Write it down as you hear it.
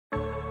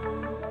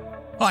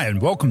Hi,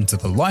 and welcome to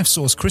the Life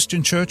Source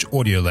Christian Church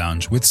Audio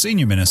Lounge with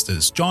Senior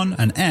Ministers John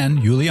and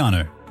Anne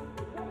Giuliano.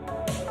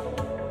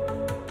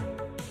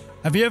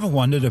 Have you ever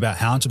wondered about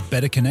how to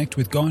better connect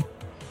with God?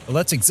 Well,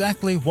 that's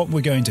exactly what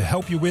we're going to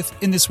help you with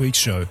in this week's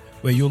show,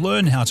 where you'll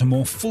learn how to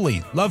more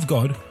fully love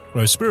God,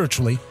 grow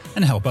spiritually,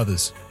 and help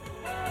others.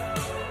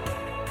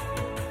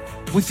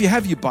 If you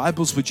have your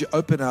Bibles, would you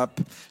open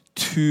up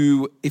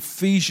to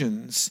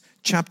Ephesians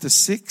chapter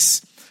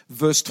 6,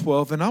 verse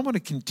 12. And I want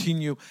to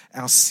continue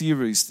our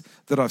series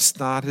that I've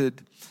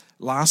started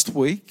last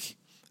week,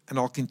 and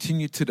I'll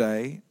continue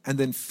today, and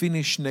then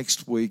finish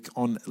next week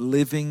on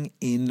living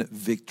in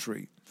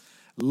victory.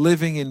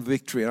 Living in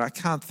victory. And I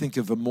can't think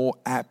of a more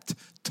apt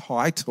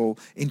title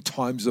in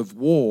times of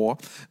war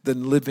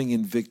than living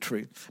in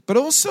victory. But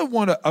I also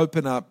want to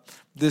open up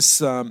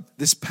this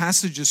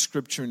passage of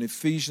scripture in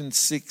Ephesians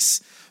 6,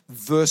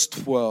 verse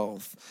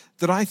 12,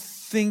 that I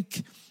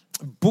think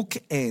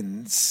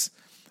bookends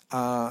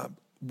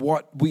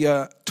what we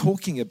are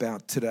talking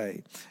about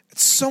today.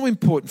 It's so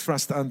important for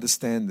us to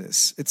understand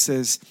this. It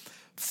says,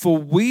 "For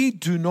we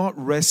do not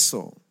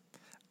wrestle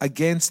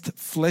against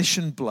flesh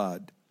and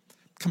blood."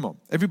 Come on,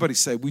 everybody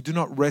say, we do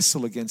not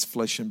wrestle against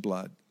flesh and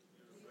blood.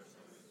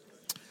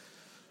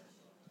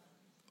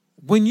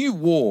 When you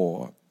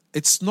war,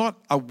 it's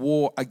not a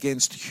war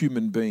against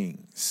human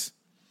beings.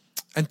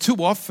 And too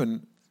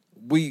often,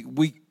 we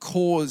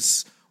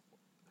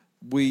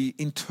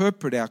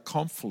interpret our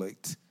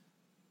conflict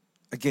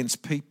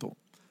against people.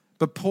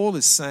 But Paul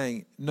is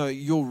saying, no,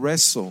 your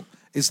wrestle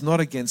is not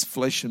against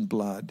flesh and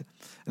blood.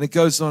 And it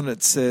goes on,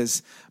 it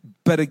says,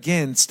 but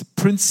against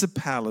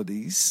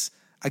principalities,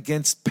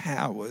 against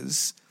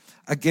powers,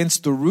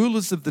 against the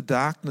rulers of the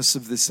darkness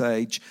of this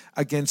age,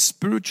 against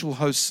spiritual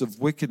hosts of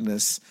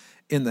wickedness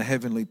in the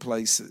heavenly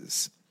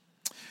places.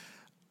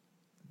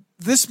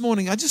 This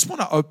morning, I just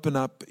want to open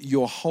up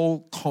your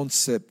whole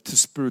concept to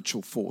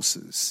spiritual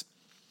forces.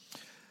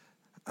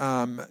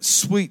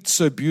 Sweet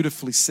so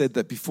beautifully said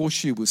that before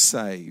she was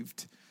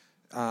saved,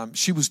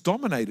 she was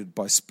dominated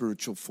by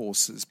spiritual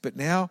forces, but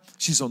now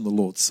she's on the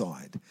Lord's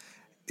side.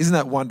 Isn't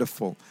that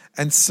wonderful?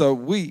 And so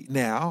we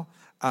now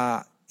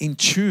are in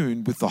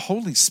tune with the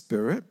Holy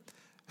Spirit,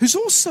 who's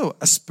also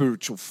a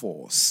spiritual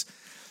force.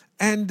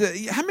 And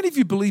how many of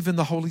you believe in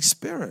the Holy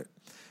Spirit?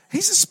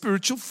 He's a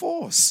spiritual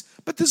force,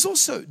 but there's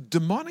also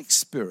demonic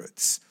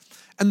spirits.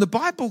 And the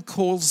Bible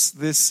calls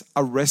this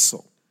a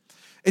wrestle.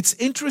 It's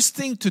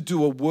interesting to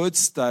do a word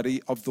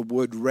study of the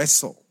word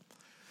wrestle,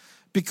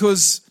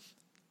 because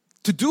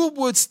to do a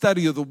word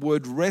study of the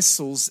word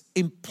wrestles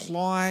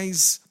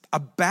implies a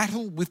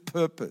battle with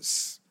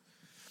purpose.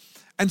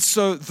 And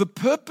so the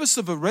purpose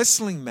of a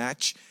wrestling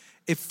match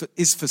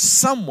is for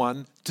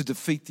someone to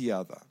defeat the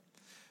other,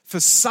 for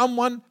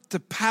someone to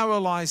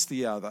paralyze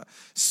the other.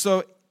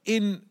 So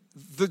in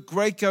the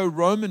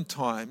Greco-Roman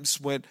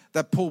times when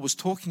that Paul was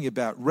talking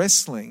about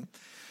wrestling,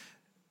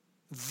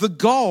 the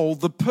goal,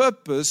 the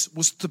purpose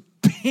was to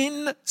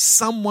pin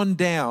someone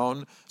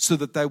down so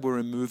that they were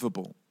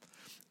immovable.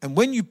 And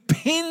when you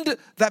pinned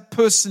that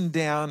person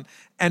down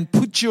and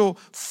put your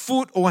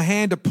foot or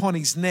hand upon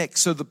his neck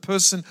so the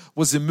person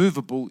was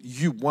immovable,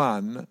 you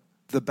won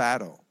the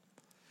battle.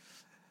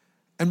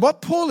 And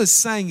what Paul is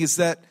saying is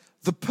that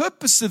the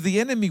purpose of the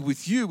enemy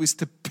with you is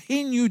to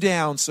pin you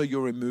down so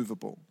you're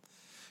immovable.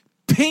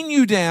 Pin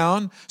you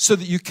down so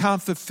that you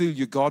can't fulfill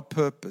your God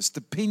purpose,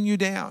 to pin you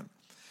down.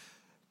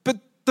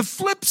 The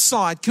flip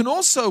side can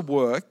also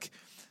work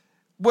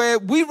where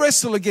we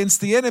wrestle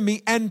against the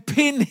enemy and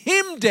pin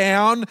him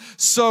down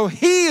so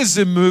he is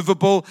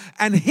immovable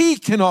and he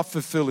cannot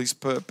fulfill his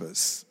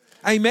purpose.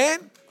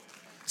 Amen?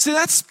 See,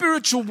 that's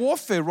spiritual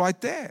warfare right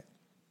there.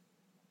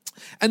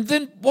 And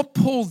then what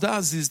Paul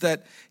does is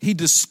that he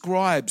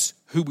describes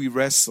who we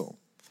wrestle.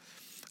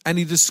 And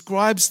he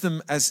describes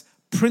them as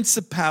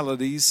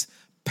principalities,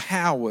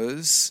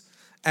 powers,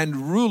 and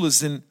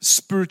rulers in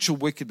spiritual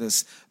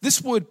wickedness.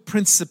 This word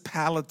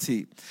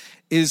principality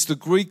is the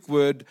Greek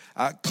word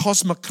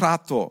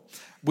kosmokrato,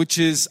 which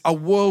is a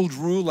world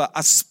ruler,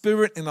 a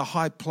spirit in a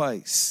high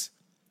place.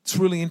 It's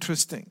really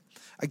interesting.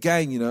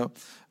 Again,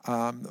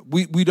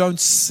 we don't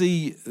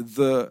see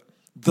the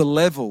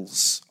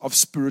levels of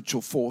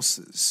spiritual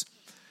forces.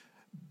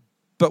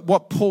 But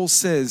what Paul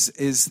says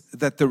is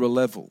that there are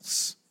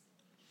levels.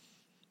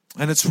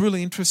 And it's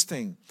really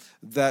interesting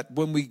that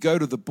when we go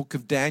to the book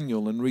of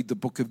Daniel and read the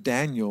book of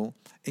Daniel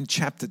in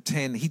chapter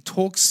 10, he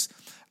talks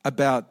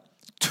about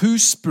two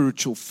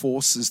spiritual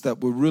forces that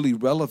were really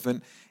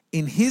relevant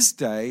in his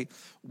day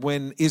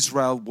when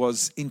Israel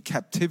was in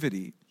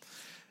captivity.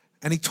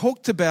 And he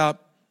talked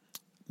about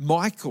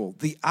Michael,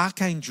 the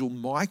archangel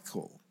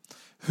Michael,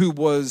 who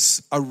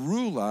was a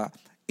ruler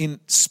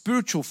in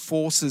spiritual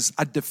forces,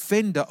 a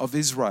defender of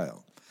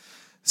Israel.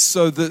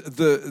 So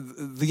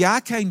the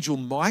archangel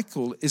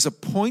Michael is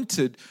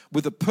appointed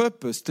with a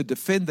purpose to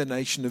defend the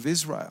nation of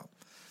Israel.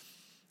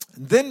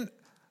 And then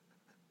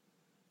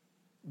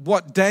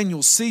what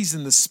Daniel sees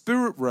in the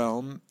spirit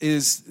realm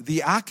is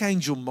the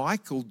archangel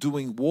Michael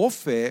doing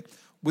warfare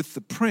with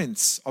the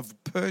prince of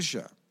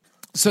Persia.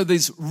 So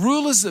there's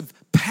rulers of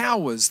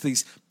powers,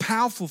 these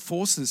powerful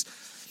forces.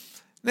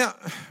 Now,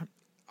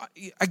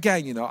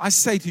 again, I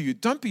say to you,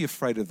 don't be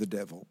afraid of the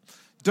devil.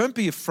 Don't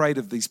be afraid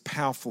of these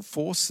powerful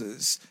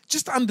forces.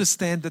 Just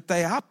understand that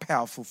they are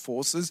powerful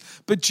forces,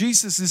 but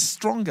Jesus is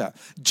stronger.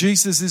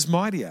 Jesus is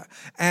mightier.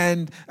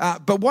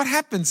 But what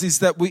happens is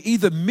that we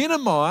either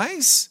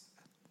minimize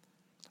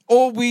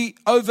or we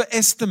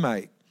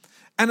overestimate.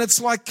 And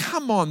it's like,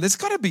 come on, there's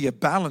got to be a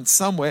balance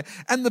somewhere.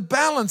 And the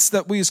balance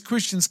that we as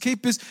Christians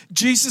keep is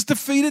Jesus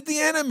defeated the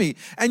enemy.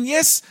 And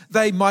yes,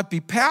 they might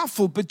be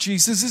powerful, but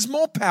Jesus is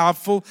more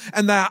powerful,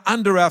 and they are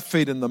under our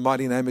feet in the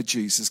mighty name of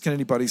Jesus. Can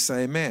anybody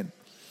say amen?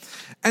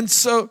 And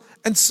so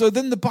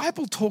then the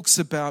Bible talks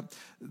about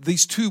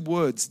these two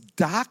words,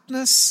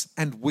 darkness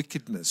and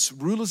wickedness,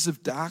 rulers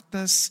of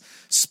darkness,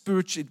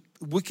 spiritual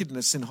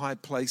wickedness in high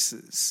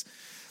places.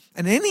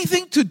 And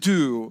anything to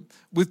do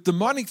with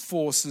demonic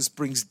forces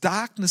brings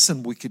darkness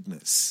and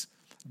wickedness.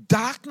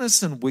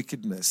 Darkness and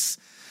wickedness.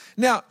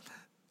 Now,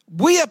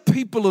 we are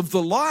people of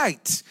the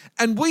light,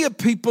 and we are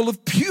people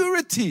of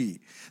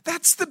purity.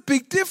 That's the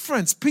big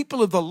difference.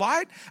 People of the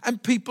light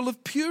and people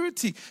of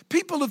purity.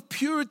 People of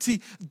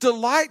purity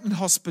delight in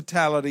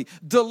hospitality,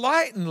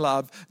 delight in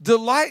love,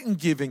 delight in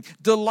giving,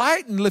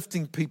 delight in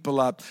lifting people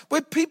up.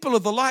 We're people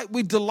of the light.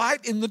 We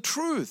delight in the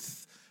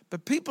truth.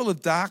 But people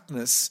of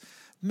darkness,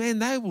 man,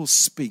 they will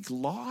speak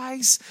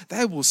lies.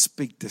 They will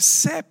speak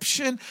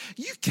deception.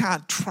 You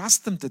can't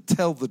trust them to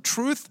tell the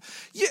truth.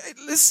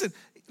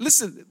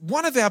 Listen,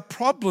 one of our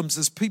problems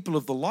as people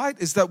of the light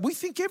is that we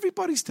think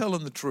everybody's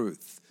telling the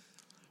truth.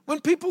 When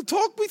people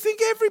talk, we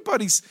think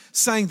everybody's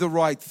saying the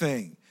right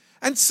thing.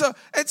 And so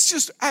it's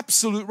just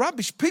absolute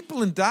rubbish.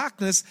 People in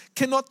darkness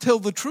cannot tell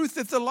the truth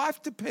if their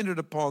life depended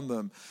upon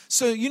them.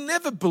 So you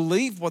never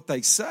believe what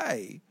they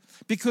say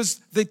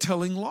because they're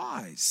telling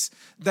lies.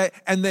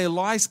 And their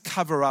lies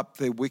cover up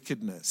their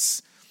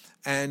wickedness.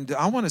 And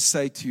I want to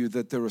say to you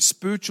that there are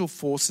spiritual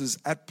forces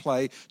at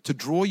play to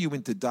draw you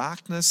into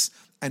darkness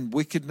and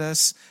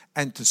wickedness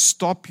and to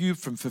stop you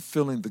from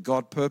fulfilling the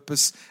God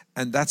purpose.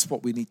 And that's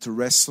what we need to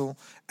wrestle.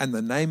 And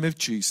the name of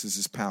Jesus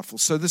is powerful.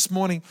 So this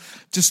morning,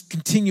 just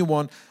continue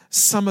on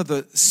some of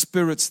the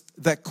spirits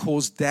that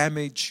cause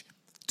damage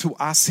to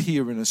us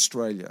here in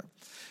Australia.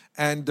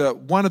 And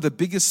one of the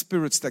biggest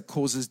spirits that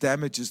causes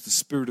damage is the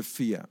spirit of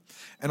fear.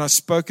 And I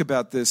spoke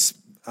about this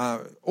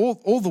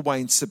all the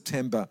way in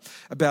September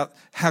about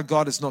how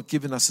God has not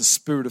given us a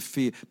spirit of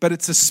fear, but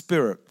it's a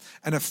spirit.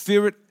 And a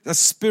spirit.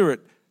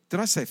 Did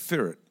I say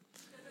ferret?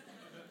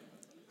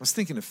 I was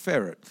thinking of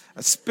ferret.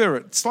 A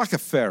spirit, it's like a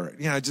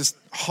ferret, just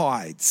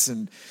hides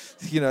and,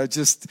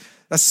 just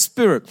a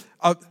spirit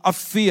of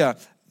fear.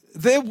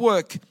 Their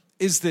work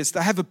is this: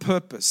 they have a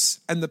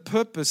purpose, and the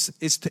purpose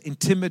is to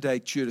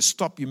intimidate you, to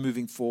stop you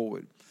moving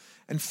forward.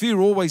 And fear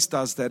always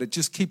does that. It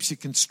just keeps you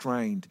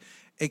constrained.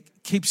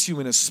 It keeps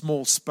you in a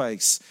small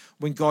space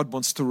when God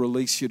wants to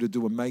release you to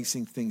do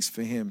amazing things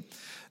for Him.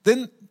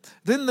 Then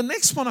the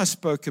next one I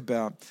spoke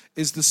about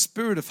is the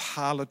spirit of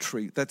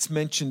harlotry that's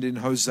mentioned in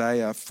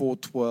Hosea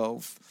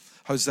 4:12,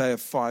 Hosea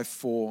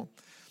 5:4.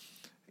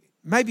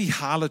 Maybe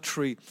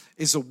harlotry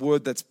is a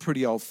word that's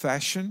pretty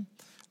old-fashioned.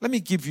 Let me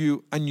give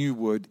you a new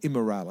word,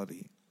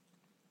 immorality.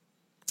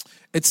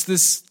 It's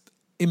this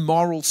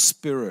immoral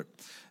spirit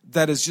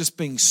that is just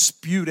being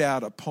spewed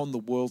out upon the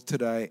world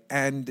today,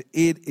 and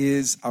it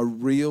is a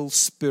real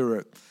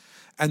spirit.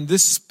 And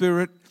this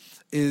spirit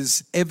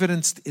is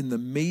evidenced in the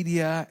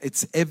media.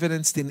 It's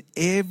evidenced in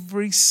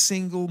every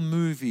single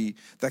movie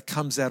that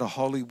comes out of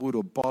Hollywood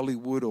or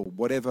Bollywood or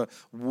whatever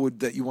wood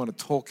that you want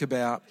to talk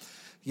about.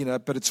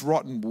 But it's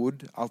rotten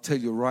wood, I'll tell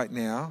you right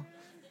now.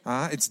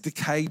 It's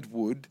decayed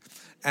wood,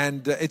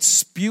 and it's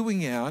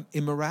spewing out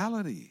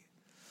immorality.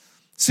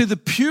 See, the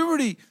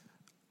purity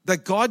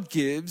that God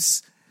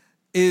gives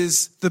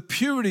is the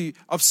purity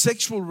of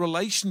sexual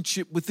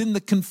relationship within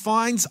the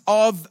confines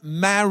of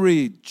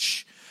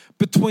marriage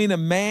between a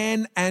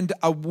man and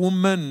a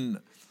woman.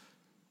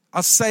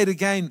 I'll say it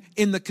again,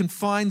 in the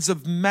confines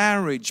of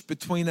marriage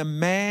between a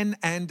man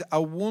and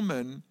a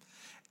woman.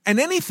 And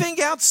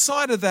anything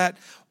outside of that,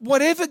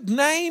 whatever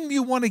name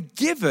you want to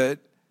give it,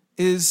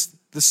 is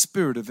the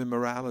spirit of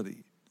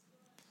immorality.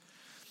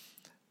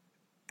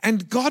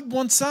 And God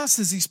wants us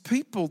as His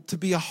people to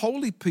be a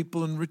holy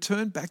people and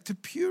return back to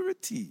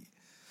purity.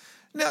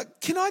 Now,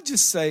 can I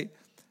just say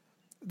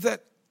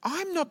that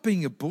I'm not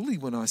being a bully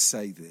when I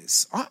say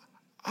this.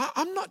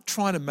 I'm not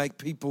trying to make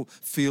people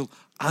feel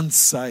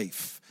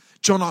unsafe.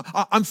 John,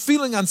 I'm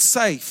feeling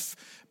unsafe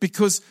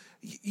because,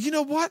 you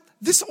know what?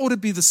 This ought to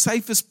be the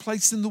safest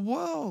place in the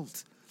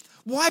world.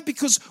 Why?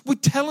 Because we're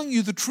telling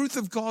you the truth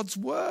of God's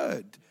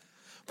word.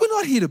 We're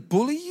not here to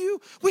bully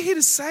you. We're here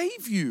to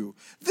save you.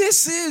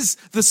 This is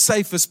the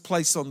safest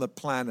place on the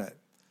planet.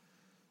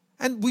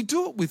 And we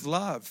do it with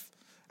love.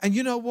 And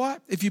you know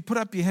what? If you put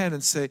up your hand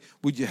and say,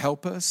 would you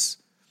help us?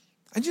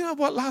 And you know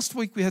what? Last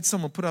week we had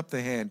someone put up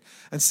their hand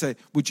and say,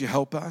 would you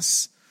help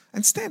us?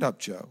 And stand up,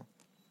 Joe.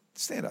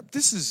 Stand up.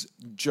 This is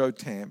Joe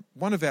Tam,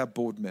 one of our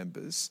board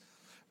members.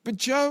 But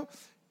Joe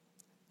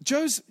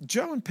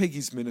and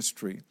Peggy's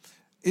ministry,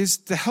 is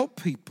to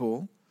help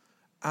people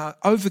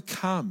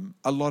overcome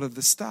a lot of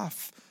the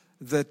stuff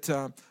that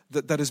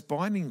is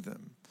binding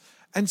them.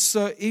 And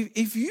so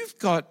if you've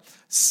got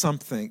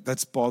something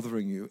that's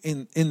bothering you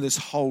in this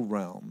whole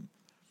realm,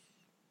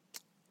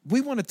 we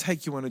want to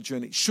take you on a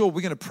journey. Sure,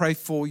 we're going to pray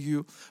for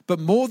you, but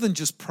more than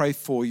just pray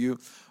for you,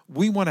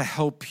 we want to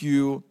help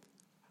you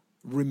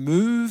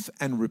remove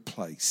and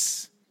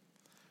replace.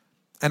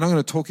 And I'm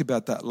going to talk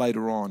about that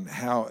later on,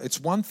 how it's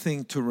one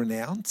thing to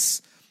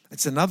renounce,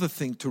 it's another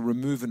thing to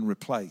remove and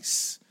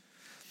replace.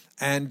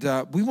 And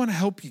we want to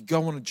help you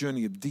go on a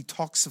journey of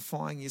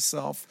detoxifying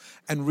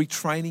yourself and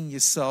retraining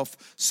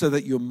yourself so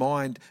that your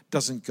mind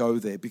doesn't go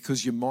there,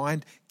 because your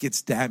mind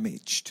gets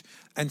damaged.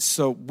 And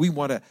so we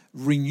want to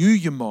renew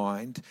your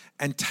mind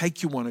and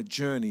take you on a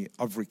journey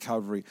of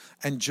recovery.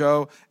 And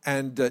Joe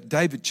and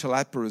David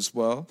Chalapa as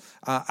well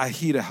are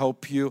here to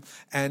help you.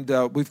 And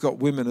we've got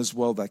women as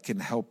well that can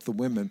help the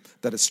women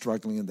that are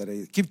struggling in that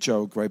area. Give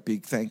Joe a great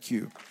big thank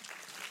you.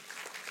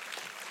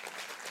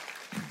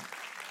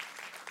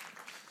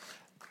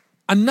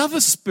 Another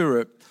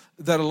spirit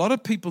that a lot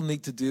of people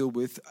need to deal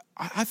with,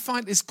 I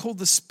find, is called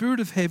the spirit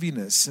of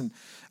heaviness. And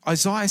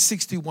Isaiah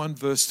 61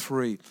 verse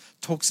 3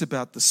 talks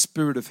about the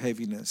spirit of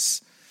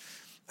heaviness.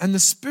 And the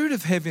spirit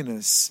of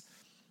heaviness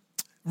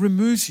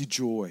removes your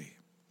joy.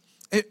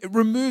 It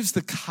removes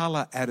the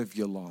color out of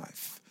your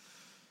life.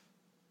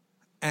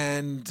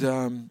 And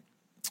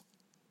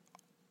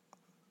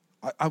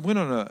I went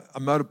on a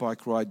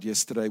motorbike ride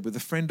yesterday with a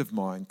friend of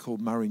mine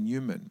called Murray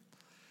Newman.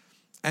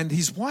 And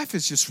his wife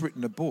has just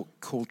written a book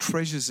called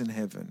Treasures in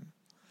Heaven.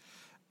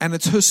 And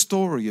it's her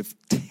story of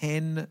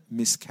 10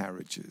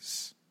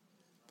 miscarriages.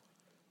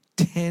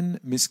 10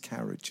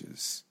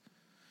 miscarriages.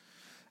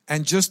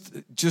 And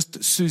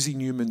just Susie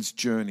Newman's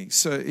journey.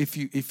 So if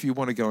you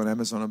want to go on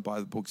Amazon and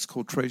buy the book, it's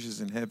called Treasures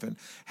in Heaven.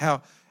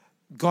 How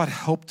God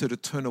helped her to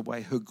turn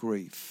away her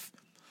grief,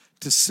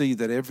 to see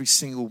that every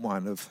single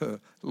one of her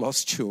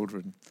lost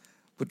children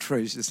were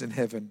treasures in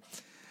heaven.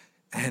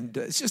 And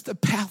it's just a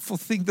powerful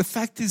thing. The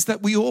fact is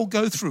that we all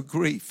go through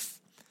grief.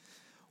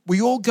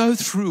 We all go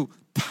through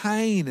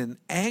pain and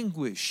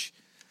anguish.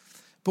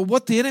 But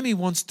what the enemy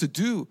wants to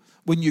do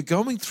when you're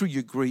going through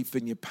your grief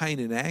and your pain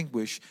and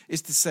anguish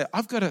is to say,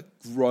 I've got a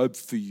robe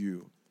for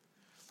you.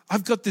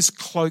 I've got this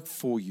cloak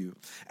for you.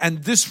 And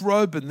this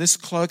robe and this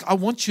cloak, I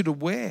want you to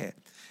wear.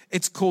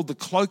 It's called the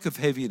cloak of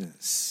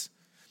heaviness.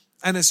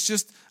 And it's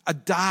just a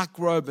dark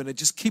robe, and it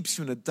just keeps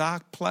you in a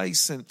dark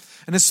place. And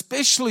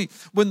especially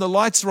when the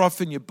lights are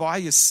off and you're by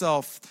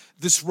yourself,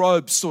 this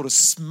robe sort of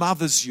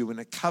smothers you and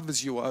it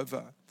covers you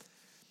over.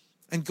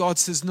 And God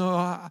says, no,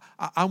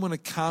 I want to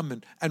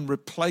come and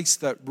replace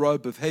that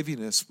robe of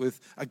heaviness with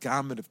a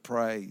garment of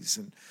praise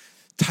and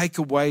take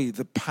away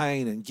the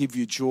pain and give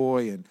you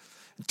joy and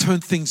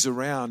turn things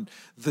around,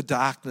 the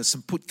darkness,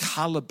 and put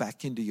color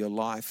back into your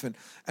life.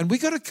 And we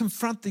got to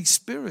confront these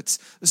spirits,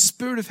 the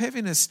spirit of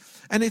heaviness.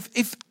 And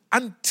if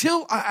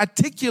until I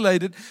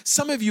articulate it,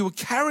 some of you are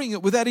carrying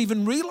it without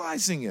even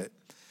realizing it.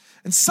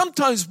 And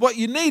sometimes what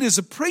you need is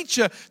a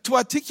preacher to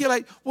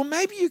articulate, well,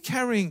 maybe you're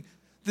carrying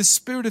this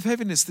spirit of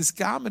heaviness, this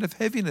garment of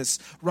heaviness,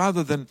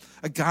 rather than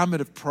a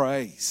garment of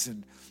praise.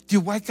 And do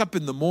you wake up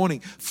in the morning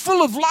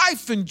full of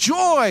life and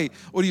joy,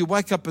 or do you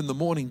wake up in the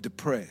morning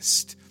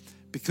depressed?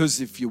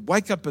 Because if you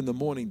wake up in the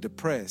morning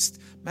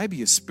depressed, maybe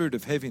your spirit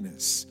of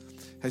heaviness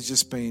has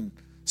just been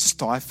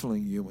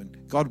stifling you,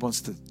 and God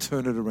wants to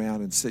turn it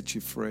around and set you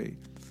free.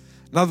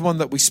 Another one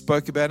that we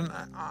spoke about, and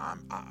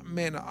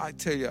man, I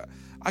tell you,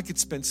 I could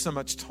spend so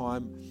much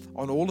time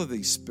on all of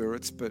these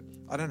spirits, but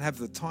I don't have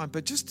the time.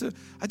 But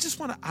I just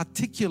want to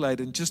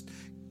articulate and just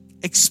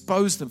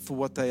expose them for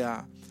what they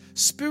are.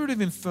 Spirit of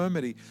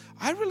infirmity.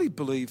 I really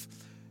believe,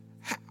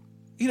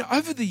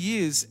 over the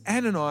years,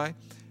 Anne and I,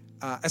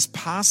 as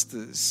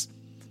pastors,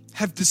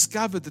 have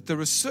discovered that there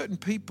are certain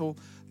people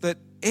that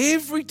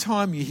every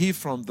time you hear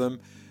from them,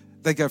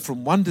 they go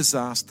from one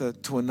disaster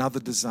to another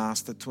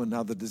disaster to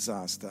another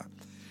disaster.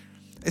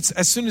 It's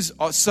as soon as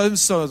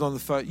so-and-so is on the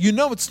phone, you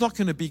know it's not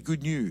going to be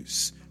good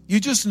news. You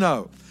just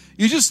know.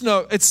 You just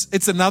know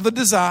it's another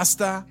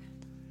disaster.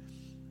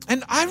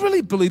 And I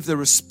really believe there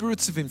are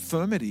spirits of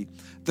infirmity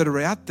that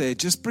are out there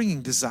just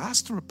bringing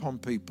disaster upon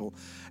people.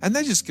 And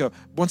they just go,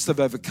 once they've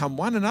overcome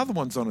one, another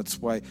one's on its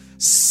way.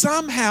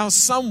 Somehow,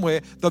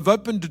 somewhere, they've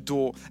opened a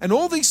door. And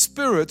all these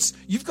spirits,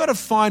 you've got to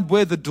find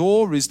where the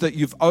door is that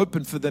you've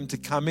opened for them to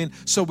come in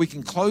so we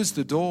can close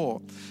the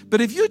door.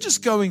 But if you're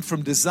just going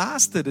from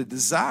disaster to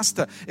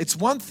disaster, it's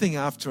one thing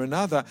after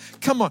another.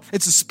 Come on,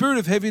 it's a spirit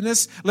of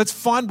heaviness. Let's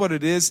find what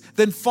it is.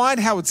 Then find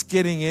how it's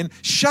getting in.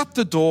 Shut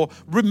the door.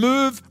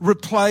 Remove,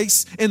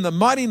 replace in the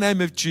mighty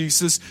name of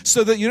Jesus,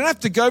 so that you don't have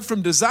to go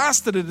from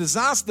disaster to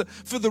disaster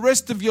for the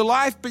rest of your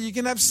life, but you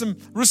can have some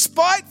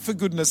respite, for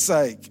goodness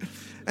sake.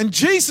 And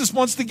Jesus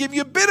wants to give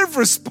you a bit of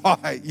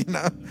respite,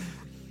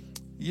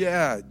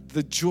 Yeah,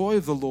 the joy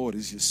of the Lord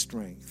is your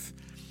strength.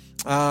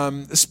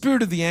 The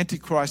spirit of the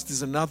Antichrist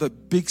is another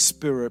big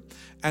spirit,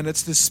 and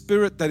it's the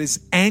spirit that is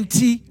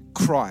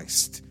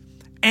anti-Christ,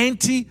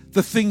 anti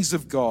the things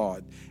of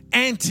God,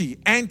 anti.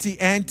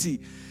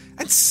 And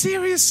And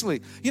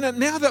seriously, now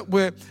that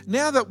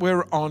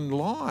we're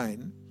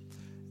online,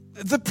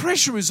 the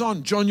pressure is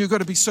on. John, you've got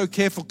to be so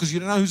careful because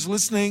you don't know who's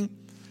listening.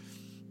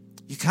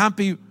 You can't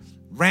be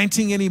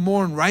ranting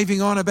anymore and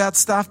raving on about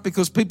stuff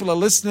because people are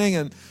listening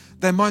and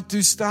they might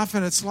do stuff,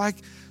 and it's like,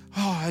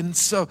 and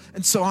so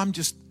I'm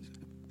just,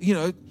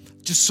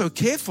 just so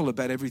careful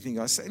about everything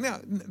I say.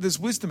 Now, there's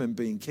wisdom in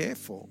being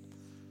careful,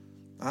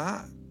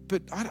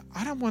 but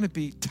I don't want to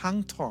be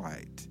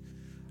tongue-tied.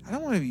 I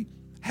don't want to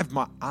have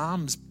my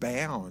arms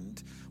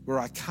bound where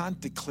I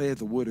can't declare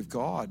the word of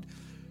God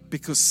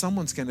because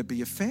someone's going to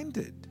be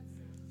offended.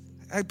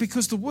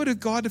 Because the word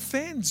of God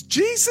offends.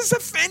 Jesus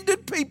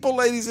offended people,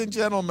 ladies and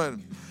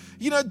gentlemen.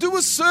 Do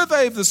a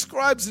survey of the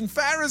scribes and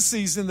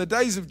Pharisees in the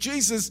days of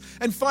Jesus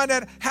and find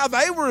out how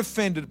they were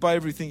offended by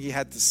everything he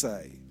had to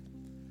say.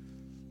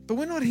 But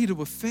we're not here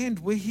to offend.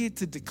 We're here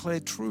to declare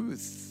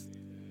truth.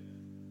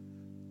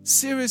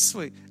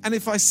 Seriously. And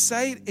if I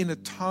say it in a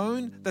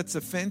tone that's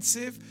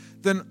offensive,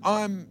 then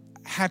I'm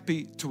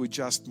happy to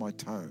adjust my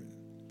tone.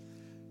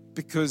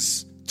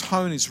 Because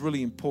tone is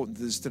really important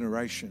to this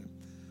generation.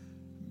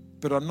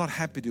 But I'm not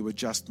happy to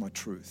adjust my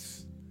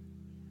truth.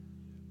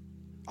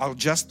 I'll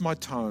adjust my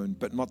tone,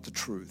 but not the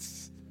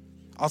truth.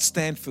 I'll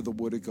stand for the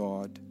word of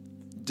God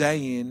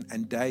day in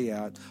and day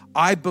out.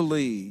 I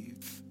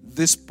believe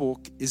this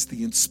book is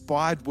the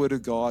inspired word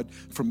of God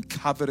from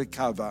cover to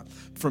cover,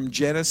 from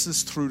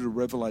Genesis through to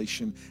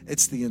Revelation.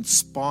 It's the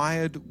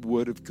inspired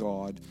word of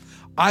God.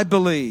 I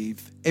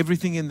believe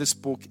everything in this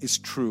book is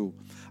true.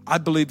 I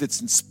believe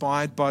it's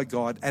inspired by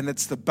God, and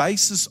it's the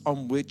basis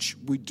on which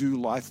we do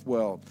life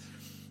well.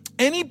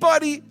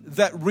 Anybody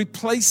that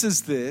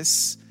replaces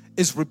this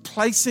is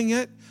replacing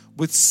it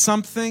with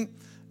something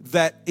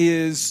that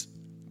is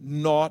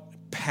not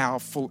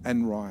powerful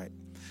and right.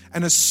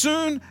 And as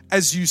soon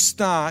as you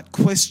start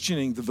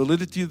questioning the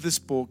validity of this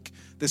book,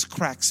 there's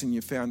cracks in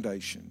your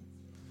foundation.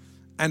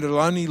 And it'll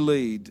only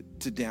lead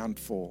to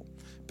downfall.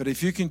 But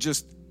if you can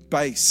just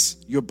base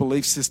your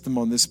belief system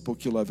on this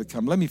book, you'll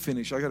overcome. Let me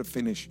finish. I got to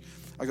finish.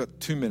 I got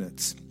 2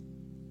 minutes.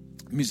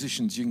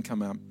 Musicians, you can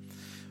come up.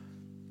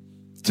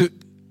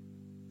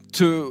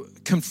 To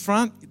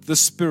confront the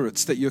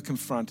spirits that you're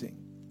confronting,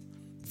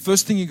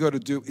 first thing you got to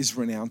do is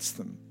renounce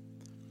them.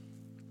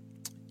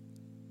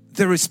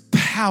 There is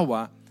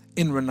power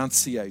in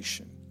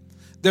renunciation.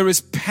 There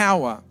is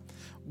power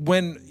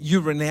when you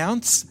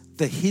renounce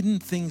the hidden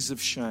things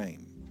of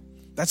shame.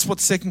 That's what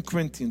 2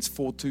 Corinthians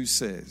 4:2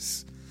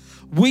 says.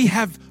 We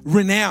have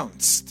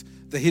renounced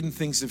the hidden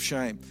things of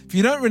shame. If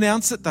you don't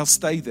renounce it, they'll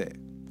stay there.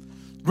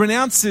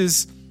 Renounce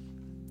is,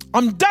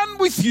 I'm done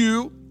with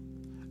you.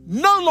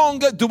 No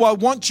longer do I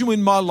want you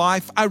in my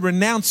life. I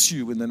renounce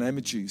you in the name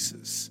of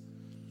Jesus.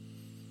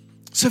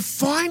 So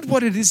find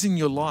what it is in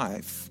your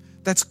life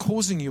that's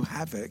causing you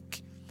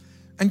havoc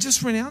and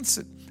just renounce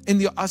it.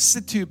 I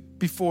said to you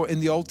before, in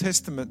the Old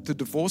Testament, to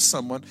divorce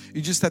someone,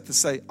 you just had to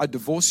say, I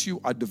divorce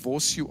you, I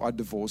divorce you, I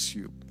divorce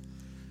you.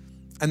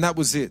 And that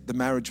was it. The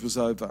marriage was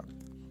over.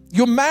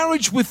 Your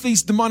marriage with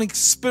these demonic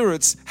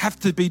spirits have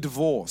to be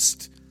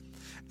divorced.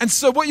 And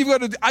so what you've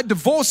got to do, I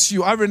divorce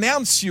you, I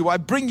renounce you, I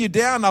bring you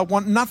down, I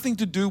want nothing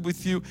to do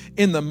with you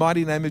in the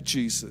mighty name of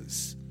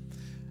Jesus.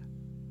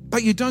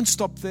 But you don't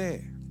stop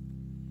there.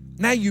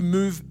 Now you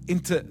move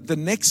into the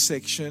next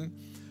section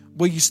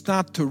where you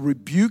start to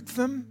rebuke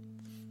them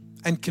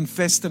and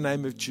confess the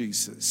name of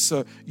Jesus.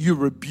 So you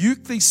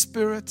rebuke these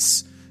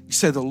spirits. You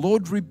say, the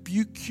Lord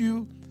rebuke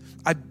you.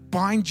 I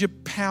bind your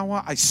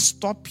power. I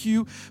stop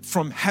you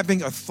from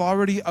having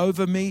authority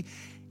over me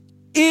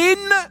in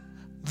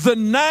the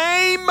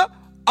name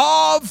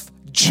of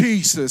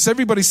Jesus.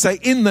 Everybody say,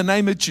 in the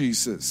name of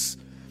Jesus.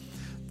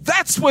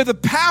 That's where the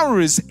power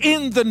is,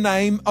 in the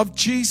name of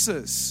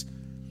Jesus.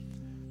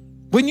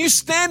 When you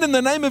stand in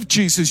the name of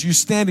Jesus, you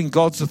stand in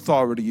God's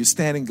authority. You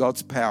stand in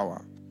God's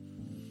power.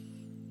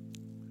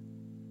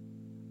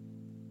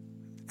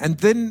 And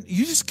then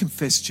you just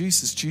confess,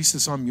 Jesus,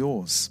 Jesus, I'm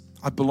yours.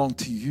 I belong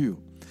to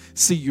you.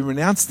 See, you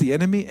renounce the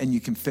enemy and you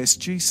confess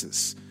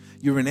Jesus.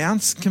 You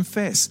renounce,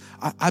 confess.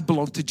 I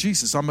belong to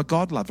Jesus. I'm a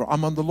God lover.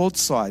 I'm on the Lord's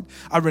side.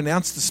 I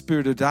renounce the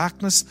spirit of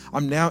darkness.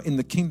 I'm now in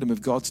the kingdom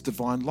of God's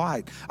divine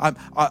light.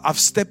 I've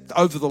stepped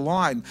over the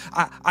line.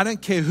 I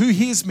don't care who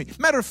hears me.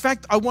 Matter of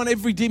fact, I want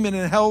every demon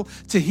in hell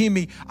to hear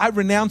me. I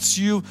renounce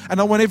you, and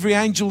I want every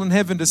angel in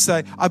heaven to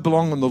say, I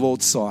belong on the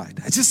Lord's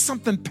side. It's just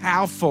something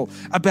powerful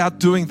about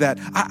doing that.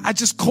 I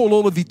just call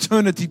all of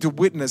eternity to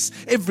witness,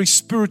 every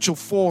spiritual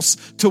force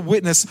to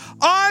witness.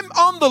 I'm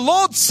on the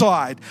Lord's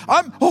side.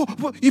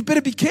 You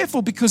better be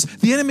careful because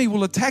the enemy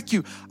will attack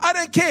you. I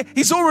don't care.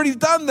 He's already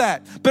done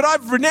that. But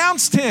I've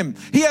renounced him.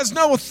 He has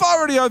no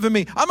authority over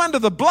me. I'm under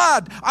the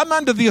blood. I'm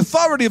under the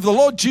authority of the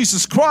Lord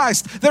Jesus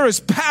Christ. There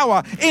is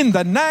power in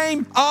the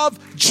name of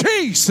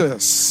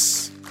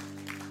Jesus.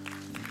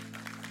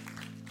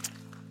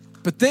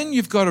 But then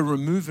you've got to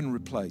remove and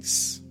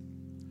replace.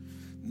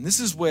 And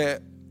this is where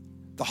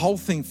the whole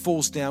thing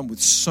falls down with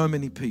so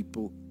many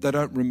people that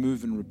don't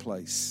remove and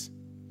replace.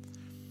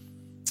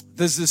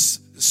 There's this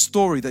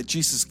story that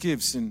Jesus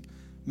gives in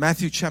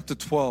Matthew chapter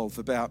 12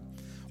 about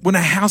when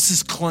a house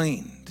is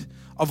cleaned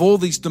of all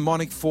these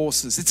demonic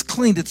forces, it's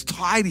cleaned, it's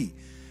tidy.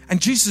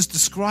 And Jesus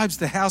describes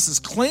the house as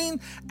clean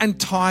and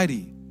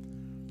tidy,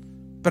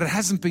 but it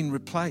hasn't been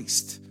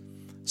replaced.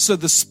 So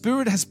the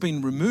spirit has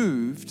been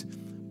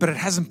removed, but it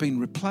hasn't been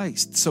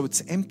replaced. So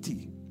it's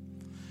empty.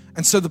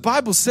 And so the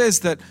Bible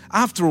says that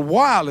after a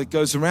while, it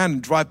goes around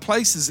in dry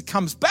places, it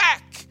comes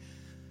back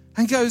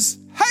and goes,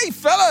 hey,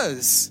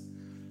 fellas,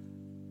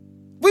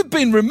 we've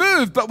been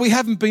removed, but we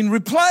haven't been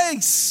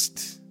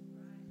replaced.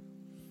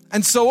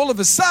 And so all of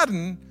a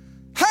sudden,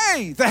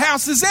 hey, the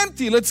house is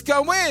empty, let's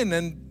go in.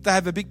 And they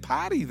have a big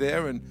party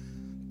there. And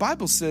the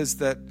Bible says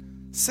that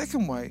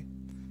second way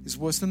is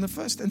worse than the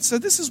first. And so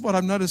this is what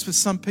I've noticed with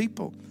some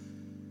people.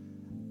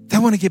 They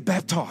want to get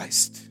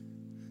baptized.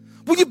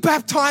 Will you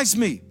baptize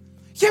me?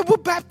 Yeah, we'll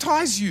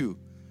baptize you.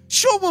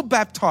 Sure, we'll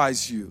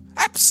baptize you.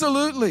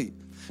 Absolutely.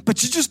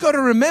 But you just got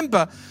to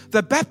remember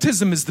that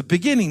baptism is the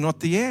beginning, not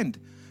the end.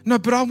 No,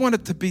 but I want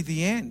it to be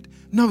the end.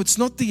 No, it's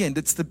not the end.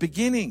 It's the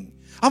beginning.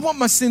 I want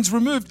my sins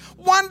removed.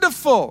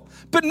 Wonderful.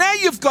 But now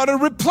you've got to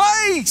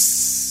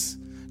replace.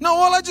 No,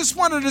 all I just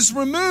wanted is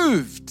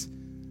removed.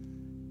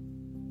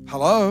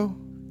 Hello?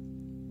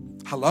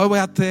 Hello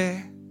out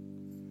there?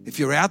 If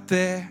you're out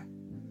there,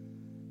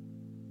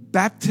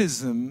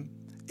 baptism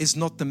is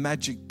not the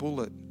magic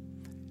bullet.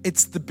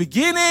 It's the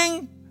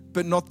beginning,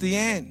 but not the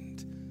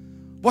end.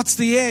 What's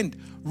the end?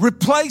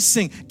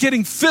 Replacing,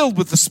 getting filled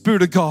with the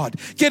Spirit of God,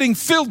 getting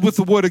filled with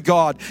the Word of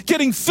God,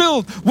 getting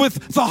filled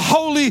with the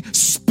Holy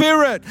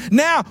Spirit.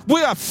 Now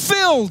we are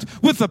filled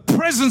with the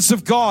presence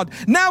of God.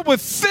 Now we're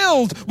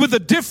filled with a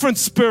different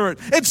spirit.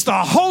 It's the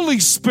Holy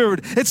Spirit.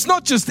 It's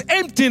not just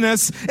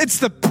emptiness, it's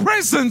the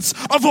presence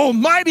of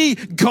Almighty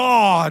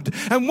God.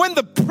 And when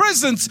the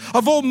presence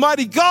of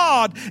Almighty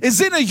God is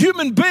in a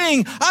human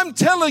being, I'm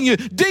telling you,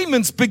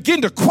 demons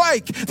begin to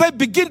quake. They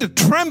begin to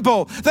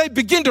tremble. They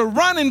begin to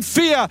run in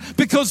fear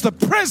because the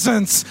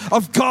presence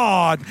of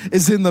God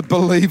is in the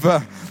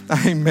believer.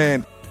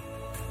 Amen.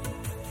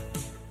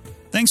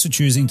 Thanks for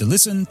choosing to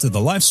listen to the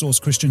Life Source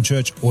Christian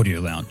Church Audio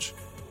Lounge.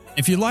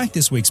 If you like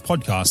this week's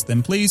podcast,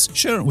 then please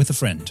share it with a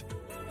friend.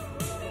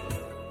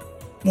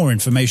 More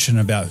information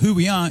about who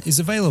we are is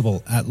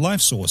available at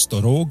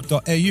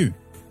lifesource.org.au.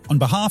 On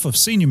behalf of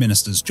Senior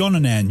Ministers John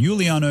and Ann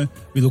Giuliano,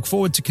 we look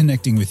forward to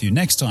connecting with you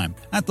next time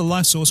at the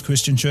Life Source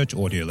Christian Church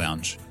Audio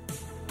Lounge.